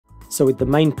So with the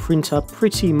main printer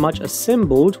pretty much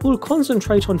assembled, we'll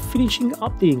concentrate on finishing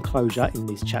up the enclosure in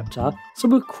this chapter, so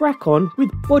we'll crack on with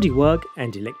bodywork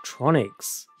and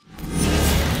electronics.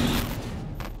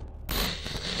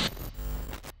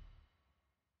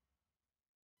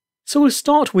 So we'll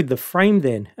start with the frame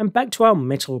then, and back to our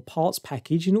metal parts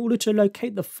package in order to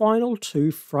locate the final two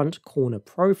front corner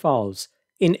profiles.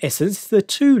 In essence, the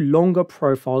two longer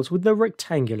profiles with the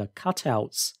rectangular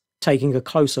cutouts. Taking a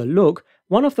closer look,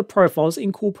 one of the profiles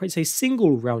incorporates a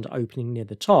single round opening near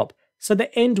the top, so they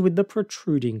end with the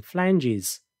protruding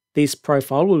flanges. This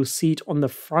profile will sit on the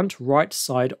front right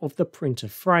side of the printer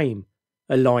frame.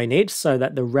 Align it so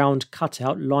that the round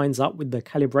cutout lines up with the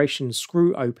calibration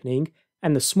screw opening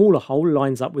and the smaller hole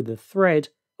lines up with the thread,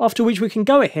 after which we can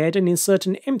go ahead and insert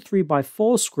an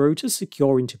M3x4 screw to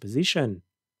secure into position,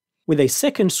 with a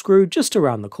second screw just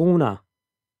around the corner,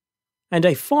 and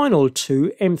a final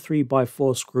two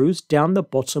M3x4 screws down the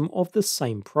bottom of the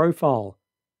same profile.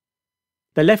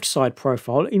 The left side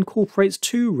profile incorporates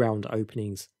two round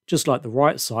openings. Just like the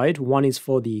right side, one is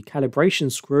for the calibration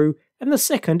screw and the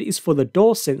second is for the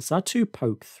door sensor to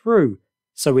poke through.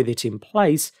 So with it in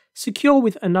place, secure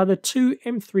with another two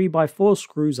M3x4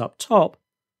 screws up top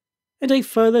and a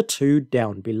further two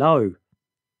down below.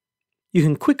 You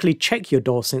can quickly check your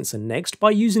door sensor next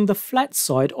by using the flat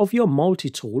side of your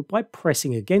multi-tool by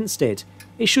pressing against it.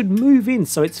 It should move in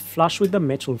so it's flush with the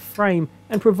metal frame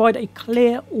and provide a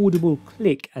clear audible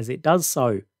click as it does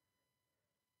so.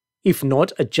 If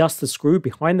not, adjust the screw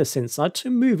behind the sensor to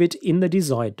move it in the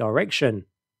desired direction.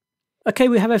 Okay,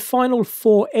 we have a final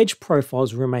 4 edge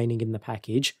profiles remaining in the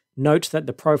package. Note that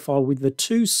the profile with the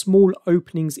two small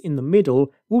openings in the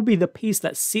middle will be the piece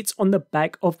that sits on the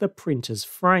back of the printer's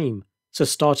frame. So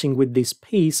starting with this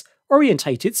piece,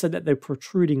 orientate it so that the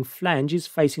protruding flange is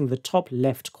facing the top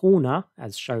left corner,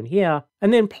 as shown here,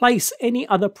 and then place any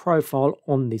other profile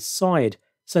on this side,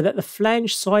 so that the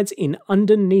flange sides in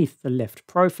underneath the left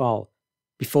profile,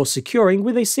 before securing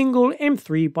with a single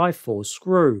M3x4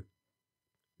 screw.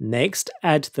 Next,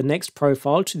 add the next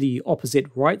profile to the opposite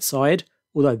right side,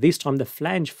 although this time the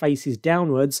flange faces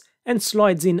downwards and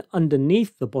slides in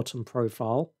underneath the bottom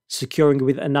profile, securing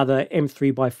with another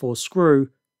M3x4 screw,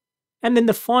 and then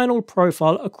the final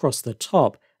profile across the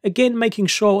top, again making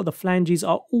sure the flanges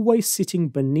are always sitting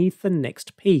beneath the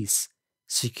next piece,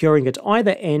 securing at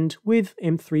either end with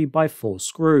M3x4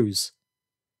 screws.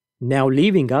 Now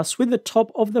leaving us with the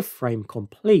top of the frame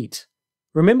complete.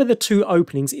 Remember the two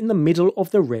openings in the middle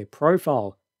of the rear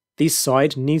profile. This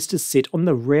side needs to sit on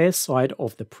the rear side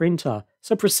of the printer,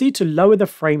 so proceed to lower the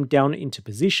frame down into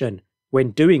position.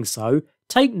 When doing so,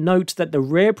 take note that the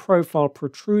rear profile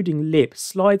protruding lip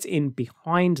slides in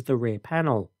behind the rear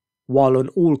panel, while on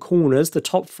all corners the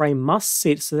top frame must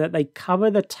sit so that they cover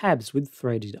the tabs with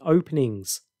threaded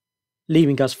openings,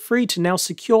 leaving us free to now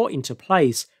secure into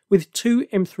place with two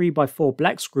M3x4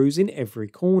 black screws in every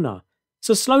corner.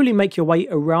 So slowly make your way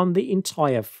around the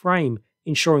entire frame,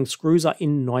 ensuring screws are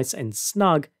in nice and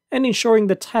snug, and ensuring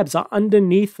the tabs are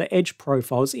underneath the edge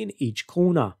profiles in each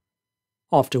corner.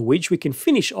 After which we can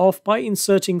finish off by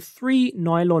inserting 3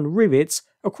 nylon rivets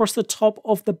across the top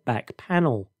of the back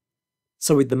panel.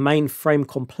 So with the main frame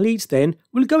complete then,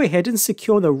 we'll go ahead and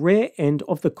secure the rear end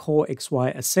of the Core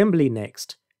XY assembly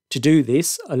next. To do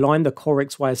this, align the Core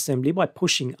XY assembly by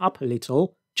pushing up a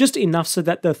little, just enough so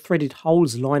that the threaded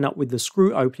holes line up with the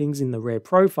screw openings in the rear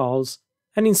profiles,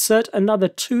 and insert another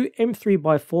 2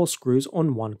 M3x4 screws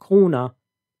on one corner,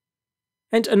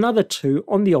 and another 2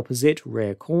 on the opposite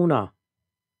rear corner.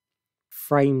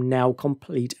 Frame now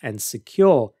complete and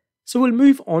secure, so we'll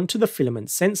move on to the filament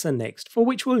sensor next, for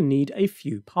which we'll need a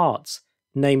few parts,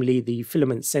 namely the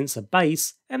filament sensor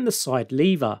base and the side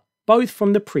lever, both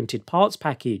from the printed parts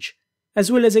package,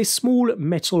 as well as a small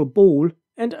metal ball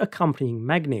and accompanying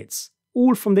magnets,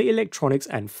 all from the electronics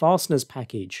and fasteners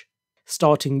package.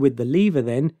 Starting with the lever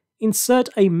then, insert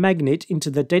a magnet into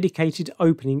the dedicated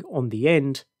opening on the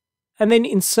end, and then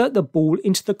insert the ball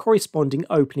into the corresponding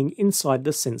opening inside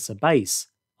the sensor base,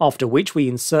 after which we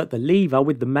insert the lever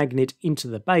with the magnet into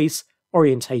the base,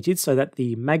 orientated so that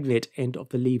the magnet end of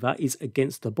the lever is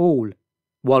against the ball,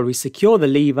 while we secure the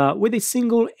lever with a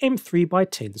single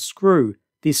M3x10 screw.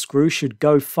 This screw should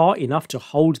go far enough to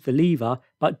hold the lever,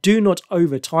 but do not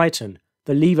over tighten.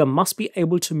 The lever must be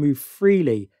able to move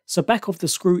freely, so back off the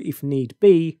screw if need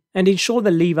be, and ensure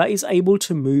the lever is able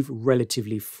to move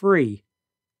relatively free.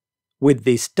 With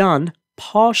this done,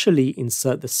 partially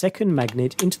insert the second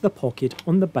magnet into the pocket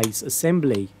on the base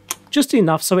assembly, just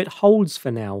enough so it holds for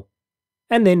now,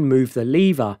 and then move the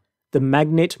lever. The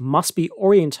magnet must be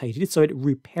orientated so it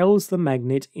repels the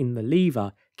magnet in the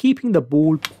lever, keeping the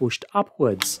ball pushed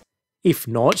upwards. If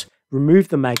not, remove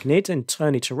the magnet and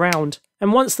turn it around,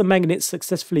 and once the magnets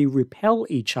successfully repel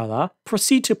each other,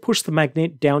 proceed to push the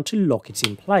magnet down to lock it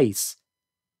in place.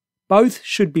 Both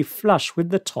should be flush with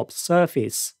the top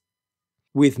surface.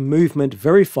 With movement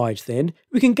verified then,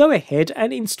 we can go ahead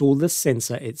and install the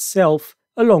sensor itself,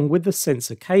 along with the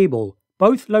sensor cable,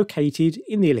 both located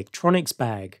in the electronics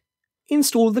bag.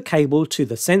 Install the cable to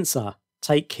the sensor.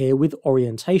 Take care with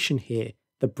orientation here.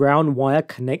 The brown wire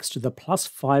connects to the plus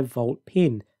 5V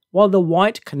pin, while the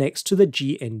white connects to the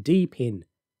GND pin.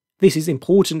 This is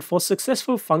important for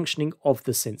successful functioning of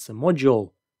the sensor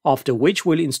module, after which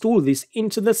we'll install this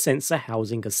into the sensor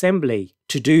housing assembly.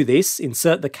 To do this,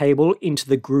 insert the cable into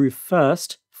the groove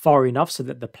first, far enough so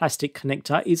that the plastic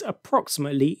connector is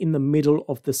approximately in the middle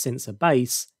of the sensor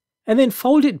base, and then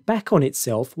fold it back on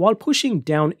itself while pushing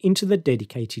down into the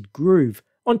dedicated groove,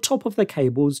 on top of the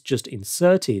cables just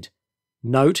inserted.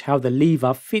 Note how the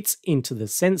lever fits into the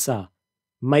sensor.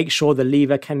 Make sure the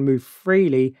lever can move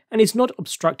freely and is not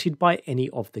obstructed by any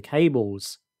of the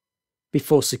cables.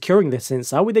 Before securing the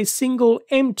sensor with a single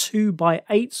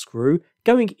M2x8 screw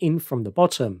going in from the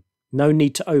bottom. No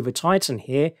need to over tighten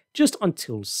here, just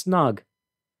until snug.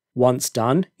 Once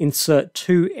done, insert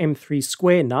two M3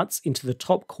 square nuts into the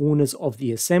top corners of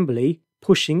the assembly,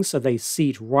 pushing so they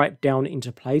seat right down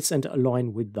into place and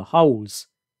align with the holes.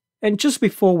 And just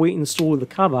before we install the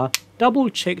cover, double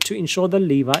check to ensure the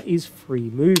lever is free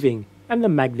moving and the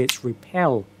magnets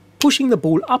repel, pushing the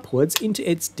ball upwards into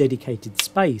its dedicated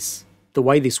space. The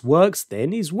way this works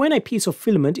then is when a piece of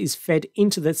filament is fed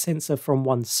into the sensor from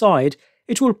one side,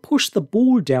 it will push the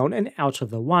ball down and out of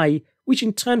the way, which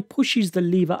in turn pushes the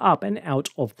lever up and out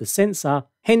of the sensor,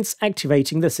 hence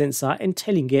activating the sensor and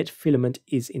telling it filament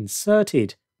is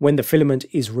inserted. When the filament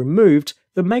is removed,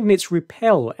 the magnets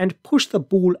repel and push the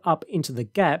ball up into the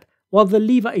gap, while the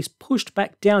lever is pushed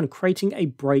back down, creating a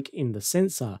break in the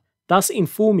sensor, thus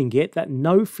informing it that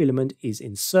no filament is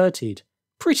inserted.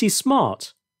 Pretty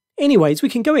smart. Anyways, we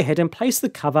can go ahead and place the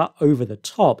cover over the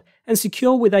top and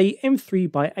secure with a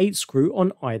M3x8 screw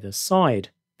on either side.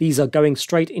 These are going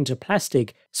straight into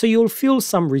plastic, so you'll feel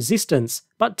some resistance,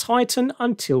 but tighten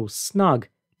until snug.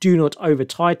 Do not over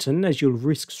tighten as you'll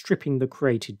risk stripping the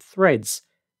created threads.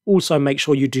 Also make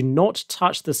sure you do not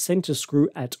touch the center screw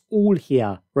at all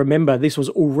here. Remember, this was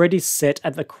already set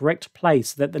at the correct place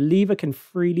so that the lever can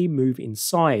freely move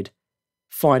inside.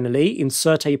 Finally,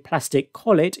 insert a plastic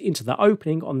collet into the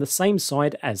opening on the same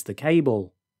side as the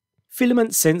cable.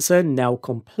 Filament sensor now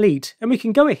complete, and we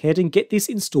can go ahead and get this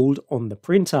installed on the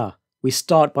printer. We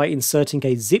start by inserting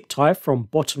a zip tie from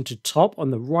bottom to top on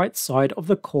the right side of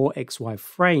the Core XY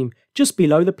frame, just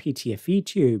below the PTFE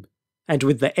tube. And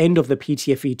with the end of the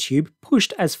PTFE tube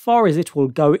pushed as far as it will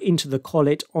go into the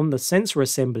collet on the sensor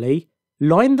assembly,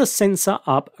 line the sensor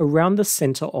up around the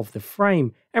center of the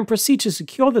frame and proceed to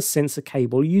secure the sensor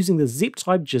cable using the zip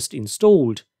tie just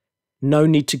installed. No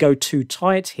need to go too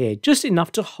tight here, just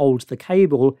enough to hold the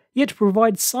cable, yet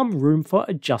provide some room for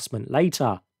adjustment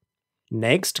later.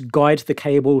 Next, guide the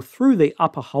cable through the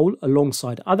upper hole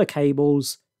alongside other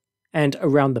cables, and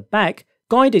around the back,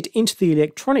 guide it into the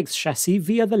electronics chassis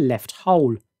via the left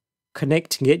hole,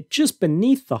 connecting it just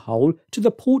beneath the hole to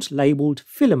the port labelled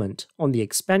filament on the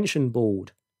expansion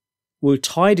board. We'll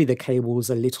tidy the cables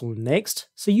a little next,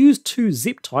 so use two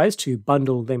zip ties to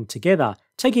bundle them together,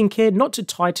 taking care not to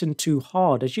tighten too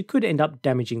hard as you could end up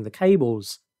damaging the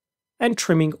cables, and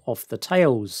trimming off the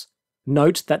tails.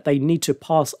 Note that they need to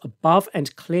pass above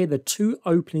and clear the two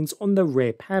openings on the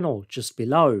rear panel just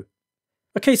below.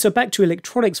 Okay, so back to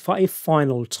electronics for a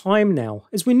final time now,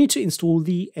 as we need to install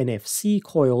the NFC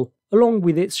coil, along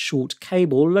with its short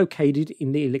cable located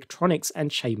in the electronics and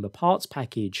chamber parts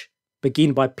package.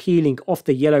 Begin by peeling off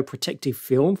the yellow protective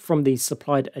film from the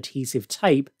supplied adhesive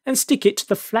tape and stick it to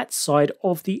the flat side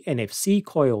of the NFC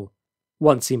coil.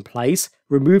 Once in place,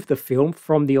 remove the film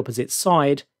from the opposite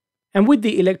side, and with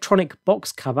the electronic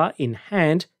box cover in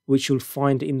hand, which you'll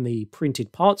find in the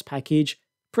printed parts package,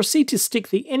 proceed to stick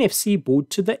the NFC board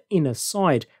to the inner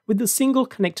side with the single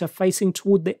connector facing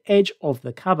toward the edge of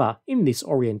the cover in this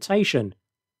orientation.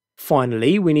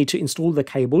 Finally, we need to install the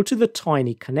cable to the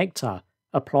tiny connector.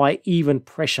 Apply even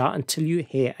pressure until you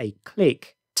hear a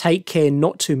click. Take care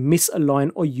not to misalign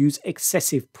or use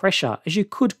excessive pressure as you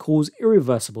could cause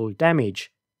irreversible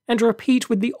damage. And repeat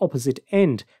with the opposite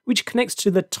end, which connects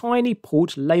to the tiny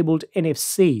port labelled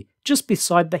NFC just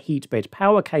beside the heatbed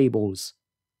power cables.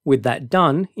 With that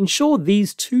done, ensure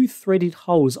these two threaded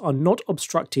holes are not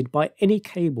obstructed by any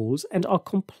cables and are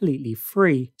completely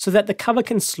free, so that the cover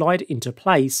can slide into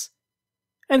place,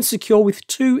 and secure with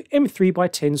two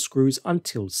M3x10 screws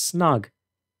until snug.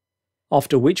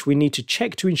 After which we need to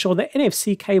check to ensure the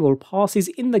NFC cable passes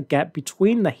in the gap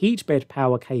between the heatbed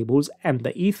power cables and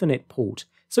the Ethernet port,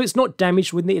 so it's not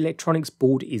damaged when the electronics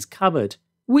board is covered,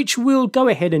 which we'll go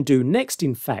ahead and do next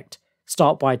in fact.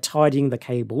 Start by tidying the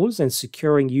cables and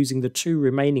securing using the 2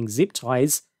 remaining zip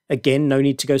ties. Again, no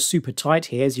need to go super tight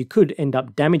here as you could end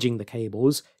up damaging the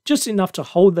cables, just enough to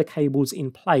hold the cables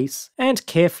in place and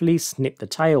carefully snip the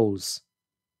tails.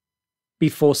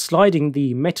 Before sliding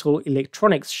the metal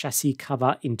electronics chassis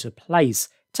cover into place,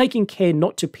 taking care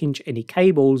not to pinch any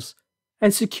cables,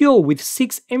 and secure with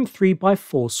 6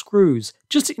 M3x4 screws,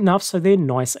 just enough so they're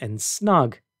nice and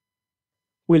snug.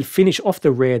 We'll finish off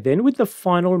the rear then with the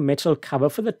final metal cover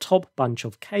for the top bunch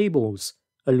of cables,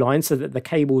 aligned so that the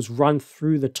cables run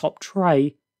through the top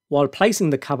tray, while placing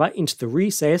the cover into the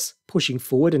recess, pushing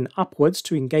forward and upwards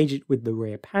to engage it with the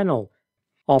rear panel,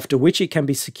 after which it can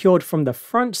be secured from the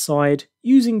front side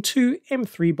using 2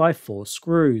 M3x4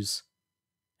 screws.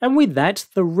 And with that,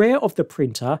 the rear of the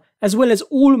printer, as well as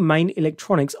all main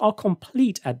electronics, are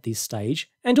complete at this stage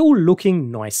and all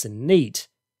looking nice and neat.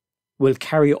 We'll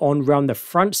carry on round the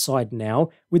front side now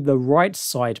with the right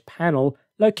side panel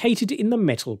located in the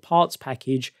metal parts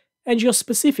package, and just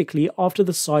specifically after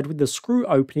the side with the screw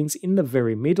openings in the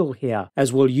very middle here,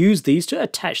 as we'll use these to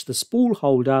attach the spool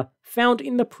holder found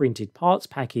in the printed parts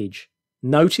package.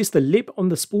 Notice the lip on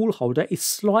the spool holder is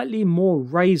slightly more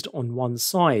raised on one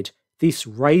side. This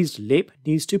raised lip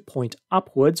needs to point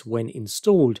upwards when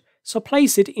installed, so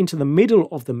place it into the middle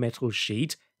of the metal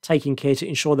sheet, taking care to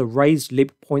ensure the raised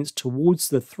lip points towards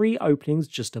the 3 openings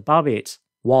just above it.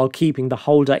 While keeping the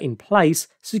holder in place,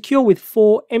 secure with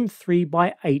 4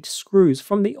 M3x8 screws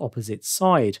from the opposite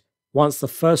side. Once the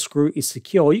first screw is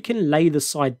secure, you can lay the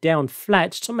side down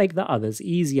flat to make the others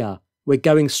easier. We're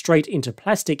going straight into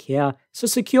plastic here, so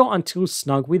secure until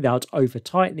snug without over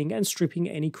tightening and stripping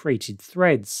any created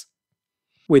threads.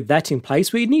 With that in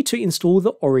place, we need to install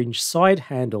the orange side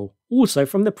handle, also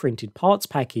from the printed parts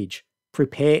package.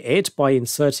 Prepare it by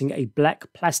inserting a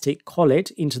black plastic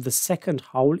collet into the second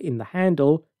hole in the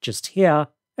handle, just here,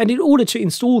 and in order to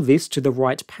install this to the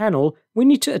right panel, we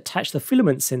need to attach the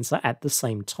filament sensor at the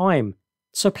same time.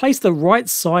 So place the right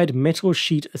side metal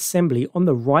sheet assembly on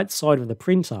the right side of the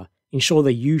printer, ensure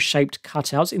the U-shaped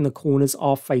cutouts in the corners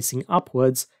are facing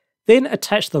upwards, then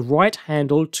attach the right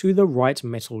handle to the right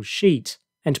metal sheet,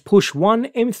 and push 1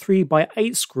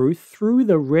 M3x8 screw through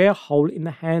the rear hole in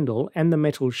the handle and the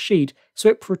metal sheet so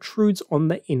it protrudes on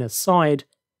the inner side,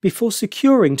 before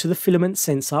securing to the filament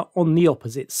sensor on the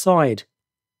opposite side.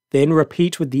 Then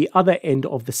repeat with the other end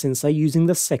of the sensor using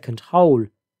the second hole.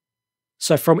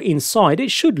 So from inside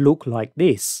it should look like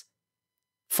this.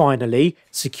 Finally,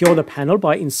 secure the panel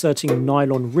by inserting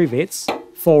nylon rivets,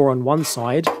 4 on one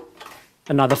side,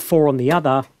 another 4 on the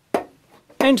other,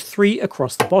 and 3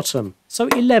 across the bottom, so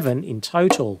 11 in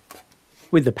total.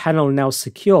 With the panel now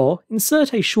secure,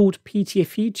 insert a short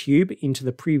PTFE tube into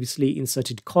the previously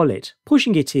inserted collet,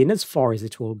 pushing it in as far as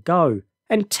it will go,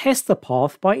 and test the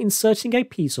path by inserting a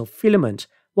piece of filament,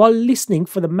 while listening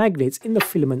for the magnets in the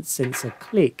filament sensor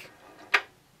click.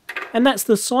 And that's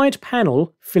the side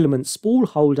panel, filament spool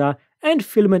holder, and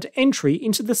filament entry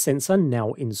into the sensor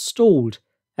now installed.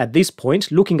 At this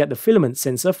point, looking at the filament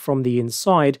sensor from the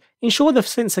inside, ensure the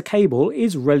sensor cable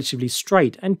is relatively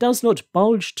straight and does not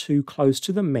bulge too close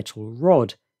to the metal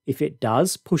rod. If it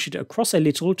does, push it across a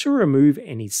little to remove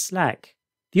any slack.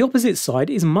 The opposite side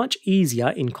is much easier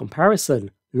in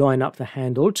comparison. Line up the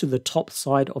handle to the top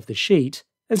side of the sheet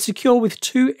and secure with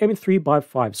 2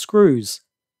 M3x5 screws,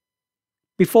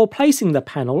 before placing the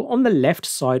panel on the left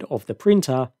side of the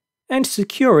printer and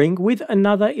securing with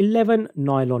another 11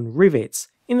 nylon rivets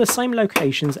in the same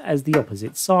locations as the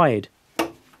opposite side.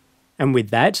 And with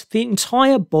that, the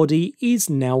entire body is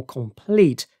now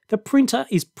complete. The printer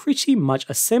is pretty much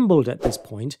assembled at this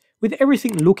point, with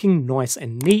everything looking nice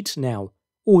and neat now.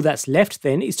 All that's left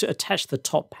then is to attach the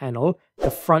top panel, the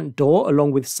front door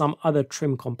along with some other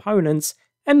trim components,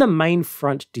 and the main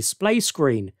front display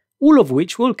screen, all of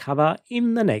which we'll cover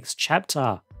in the next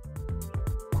chapter.